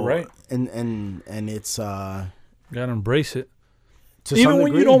so, you're right. And it's, gotta embrace it. Even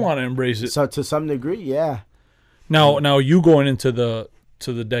when you don't want to embrace it. So to some degree, yeah. Now you going into the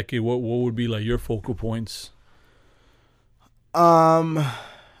decade, what would be like your focal points?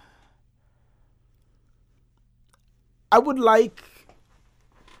 I would like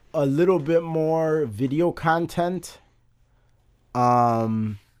a little bit more video content,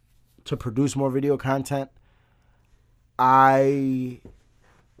 to produce more video content. I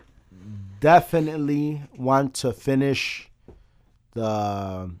definitely want to finish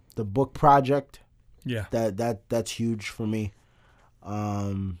the book project. Yeah. That's huge for me.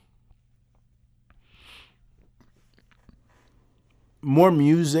 More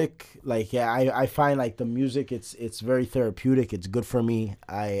music, like, yeah, I find like the music, it's very therapeutic. It's good for me.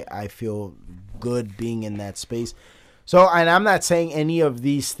 I feel good being in that space. So, and I'm not saying any of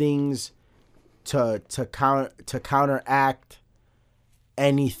these things to counteract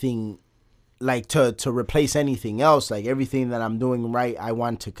anything, like to replace anything else. Like, everything that I'm doing right, I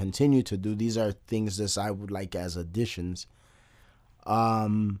want to continue to do. These are things that I would like as additions.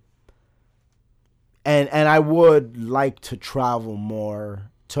 And I would like to travel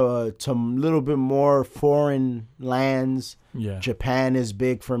more to a little bit more foreign lands. Yeah. Japan is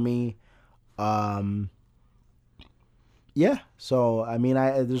big for me. Yeah. So I mean,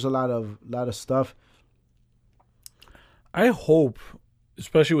 there's a lot of stuff. I hope,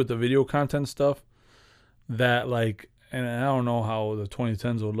 especially with the video content stuff, that like, and I don't know how the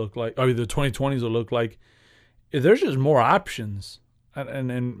 2010s will look like, or the 2020s will look like, if there's just more options.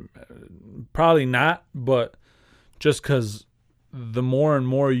 And probably not, but just because the more and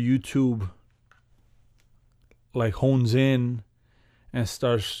more YouTube like hones in and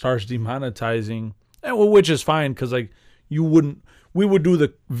starts demonetizing, and which is fine, because like we would do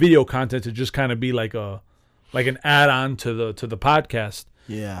the video content to just kind of be like an add-on to the podcast.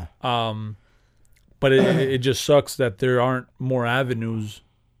 Yeah. But it just sucks that there aren't more avenues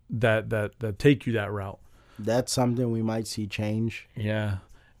that take you that route. That's something we might see change. Yeah,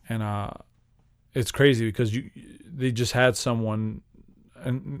 and it's crazy because they just had someone,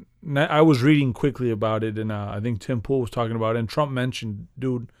 and I was reading quickly about it, and I think Tim Pool was talking about it, and Trump mentioned,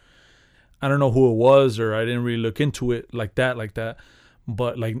 dude, I don't know who it was, or I didn't really look into it like that,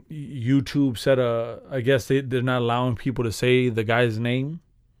 but like YouTube said, I guess they're not allowing people to say the guy's name,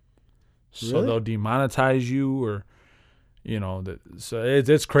 so really? They'll demonetize you, or so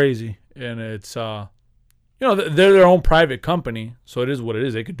it's crazy, and it's they're their own private company, so it is what it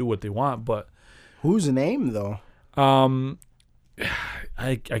is. They could do what they want, but whose name though? I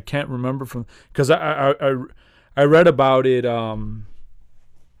can't remember because I read about it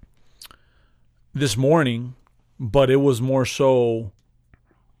this morning, but it was more so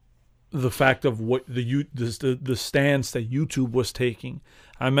the fact of what the stance that YouTube was taking.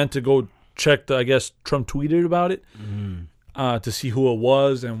 I meant to go checked. I guess Trump tweeted about it to see who it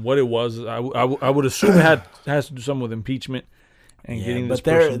was and what it was. I would assume it has to do something with impeachment and getting this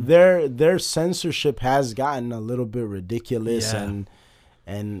person. Their censorship has gotten a little bit ridiculous, Yeah.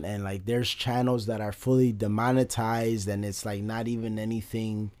 and like there's channels that are fully demonetized, and it's like not even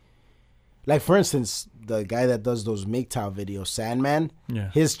anything. Like, for instance, the guy that does those MGTOW videos, Sandman,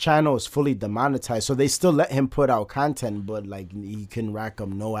 his channel is fully demonetized. So they still let him put out content, but, like, he can rack up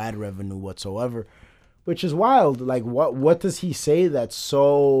no ad revenue whatsoever, which is wild. Like, what does he say that's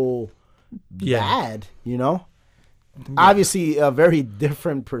so bad, you know? Yeah. Obviously, a very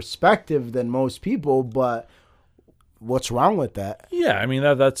different perspective than most people, but what's wrong with that? Yeah, I mean,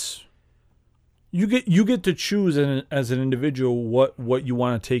 that's... You get to choose as an individual what you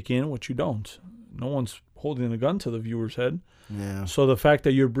want to take in, what you don't. No one's holding a gun to the viewer's head. Yeah. So the fact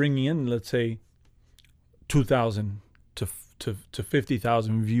that you're bringing in, let's say, 2,000 to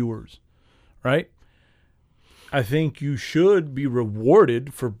 50,000 viewers, right? I think you should be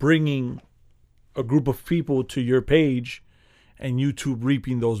rewarded for bringing a group of people to your page and YouTube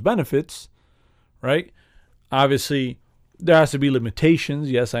reaping those benefits, right? Obviously, there has to be limitations.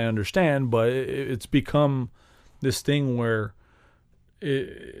 Yes, I understand, but it's become this thing where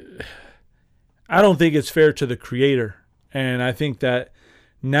I don't think it's fair to the creator. And I think that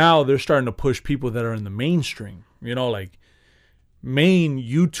now they're starting to push people that are in the mainstream, you know, like main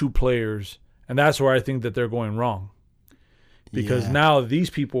YouTube players. And that's where I think that they're going wrong. Because now these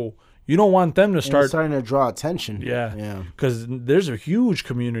people, you don't want them to start... It's starting to draw attention. Yeah. Because there's a huge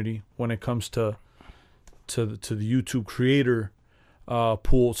community when it comes to the YouTube creator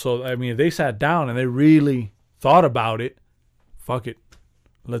pool. So I mean, if they sat down and they really thought about it, fuck it,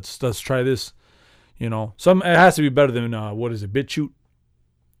 let's try this. You know, it has to be better than what is it, BitChute?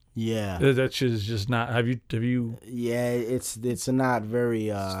 Yeah, that shit is just not. Have you? Yeah, it's not very.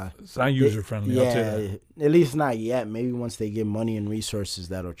 It's not user friendly. Yeah, I'll tell you that. At least not yet. Maybe once they get money and resources,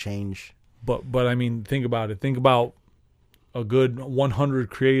 that'll change. But I mean, think about it. Think about a good 100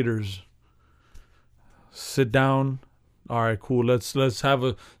 creators. Sit down. All right, cool. Let's have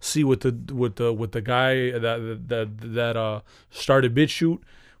a see with the guy that started BitChute.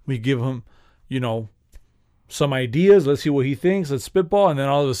 We give him, you know, some ideas. Let's see what he thinks. Let's spitball, and then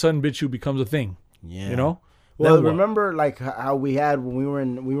all of a sudden, BitChute becomes a thing. Yeah. You know. Well, remember like how we had when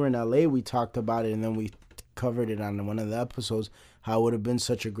we were in LA, we talked about it, and then we covered it on one of the episodes. How it would have been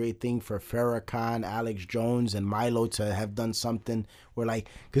such a great thing for Farrakhan, Alex Jones, and Milo to have done something where, like,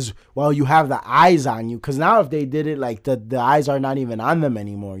 because, well, you have the eyes on you. Because now if they did it, like, the eyes are not even on them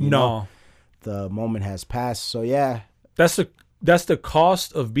anymore. You know? The moment has passed. So, yeah. That's the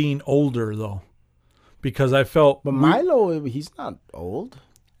cost of being older, though. Because I felt... But Milo, he's not old.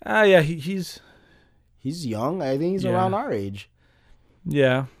 Yeah, he's young. I think he's around our age.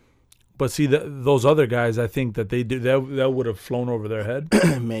 Yeah. But see, those other guys, I think that they did that would have flown over their head.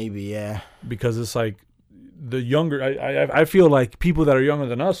 Maybe, yeah. Because it's like the younger. I feel like people that are younger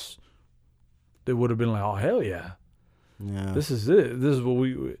than us, they would have been like, oh hell yeah, this is it. This is what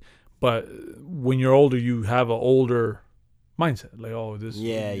we. But when you're older, you have an older mindset. Like, oh, this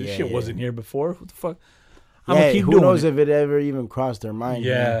shit wasn't here before. What the fuck? I'm gonna keep who doing knows it. if it ever even crossed their mind?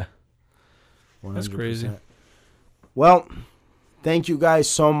 Yeah, 100%. That's crazy. Well. Thank you guys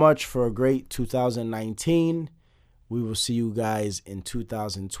so much for a great 2019. We will see you guys in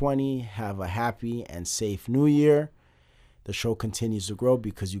 2020. Have a happy and safe new year. The show continues to grow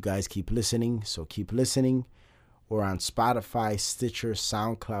because you guys keep listening. So keep listening. We're on Spotify, Stitcher,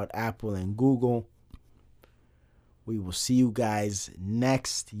 SoundCloud, Apple, and Google. We will see you guys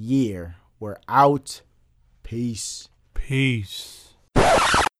next year. We're out. Peace. Peace.